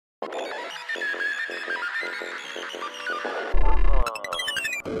Human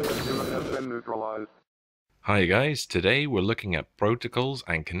has been neutralized. Hi guys, today we're looking at protocols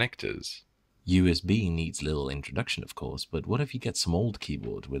and connectors. USB needs little introduction of course, but what if you get some old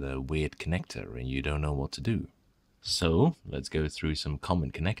keyboard with a weird connector and you don't know what to do? So let's go through some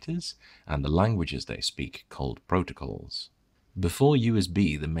common connectors and the languages they speak called protocols. Before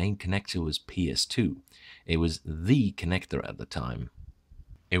USB, the main connector was PS2. It was the connector at the time.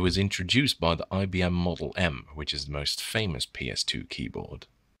 It was introduced by the IBM Model M, which is the most famous PS2 keyboard.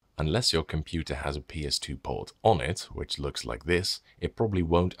 Unless your computer has a PS2 port on it, which looks like this, it probably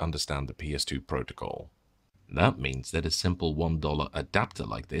won't understand the PS2 protocol. That means that a simple $1 adapter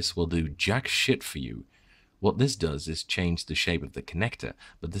like this will do jack shit for you. What this does is change the shape of the connector,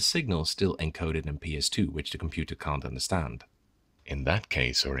 but the signal is still encoded in PS2, which the computer can't understand. In that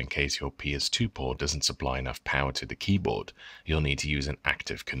case, or in case your PS2 port doesn't supply enough power to the keyboard, you'll need to use an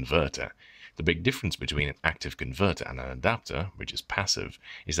active converter. The big difference between an active converter and an adapter, which is passive,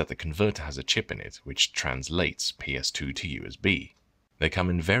 is that the converter has a chip in it, which translates PS2 to USB. They come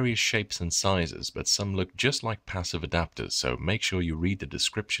in various shapes and sizes, but some look just like passive adapters, so make sure you read the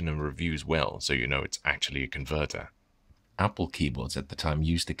description and reviews well so you know it's actually a converter. Apple keyboards at the time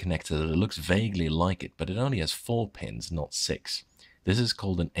used a connector that looks vaguely like it, but it only has 4 pins, not 6. This is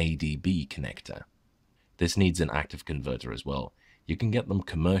called an ADB connector. This needs an active converter as well. You can get them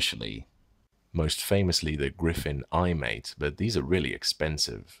commercially, most famously the Griffin iMate, but these are really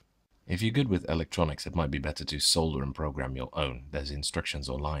expensive. If you're good with electronics, it might be better to solder and program your own. There's instructions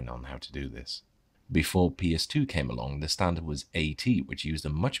online on how to do this. Before PS2 came along, the standard was AT, which used a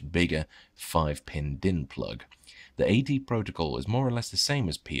much bigger 5-pin DIN plug. The AT protocol is more or less the same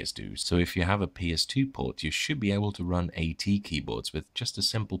as PS2, so if you have a PS2 port, you should be able to run AT keyboards with just a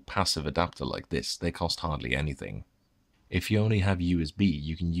simple passive adapter like this. They cost hardly anything. If you only have USB,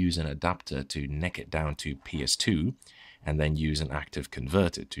 you can use an adapter to neck it down to PS2, and then use an active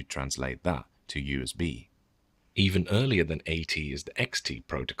converter to translate that to USB. Even earlier than AT is the XT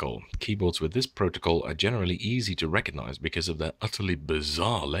protocol. Keyboards with this protocol are generally easy to recognize because of their utterly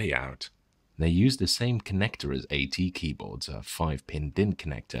bizarre layout. They use the same connector as AT keyboards, a 5-pin DIN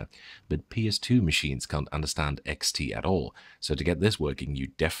connector, but PS2 machines can't understand XT at all, so to get this working you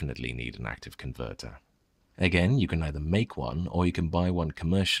definitely need an active converter. Again, you can either make one or you can buy one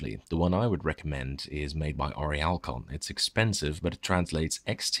commercially. The one I would recommend is made by Orihalcon. It's expensive, but it translates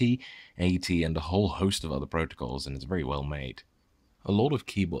XT, AT, and a whole host of other protocols, and it's very well made. A lot of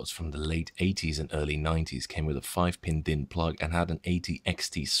keyboards from the late 80s and early 90s came with a 5-pin DIN plug and had an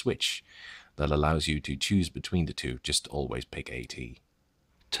AT-XT switch that allows you to choose between the two, just always pick AT.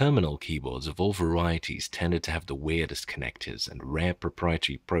 Terminal keyboards of all varieties tended to have the weirdest connectors and rare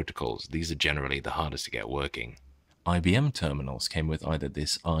proprietary protocols. These are generally the hardest to get working. IBM terminals came with either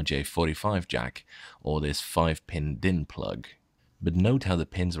this RJ45 jack or this 5-pin DIN plug. But note how the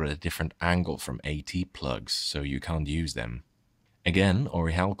pins are at a different angle from AT plugs, so you can't use them. Again,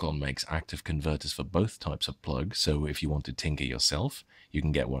 Orihalcon makes active converters for both types of plugs, so if you want to tinker yourself, you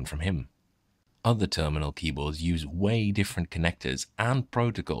can get one from him. Other terminal keyboards use way different connectors and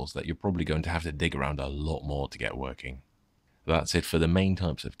protocols that you're probably going to have to dig around a lot more to get working. That's it for the main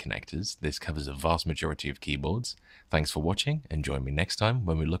types of connectors. This covers a vast majority of keyboards. Thanks for watching, and join me next time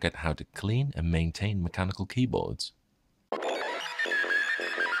when we look at how to clean and maintain mechanical keyboards.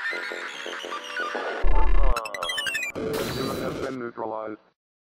 Human has been neutralized.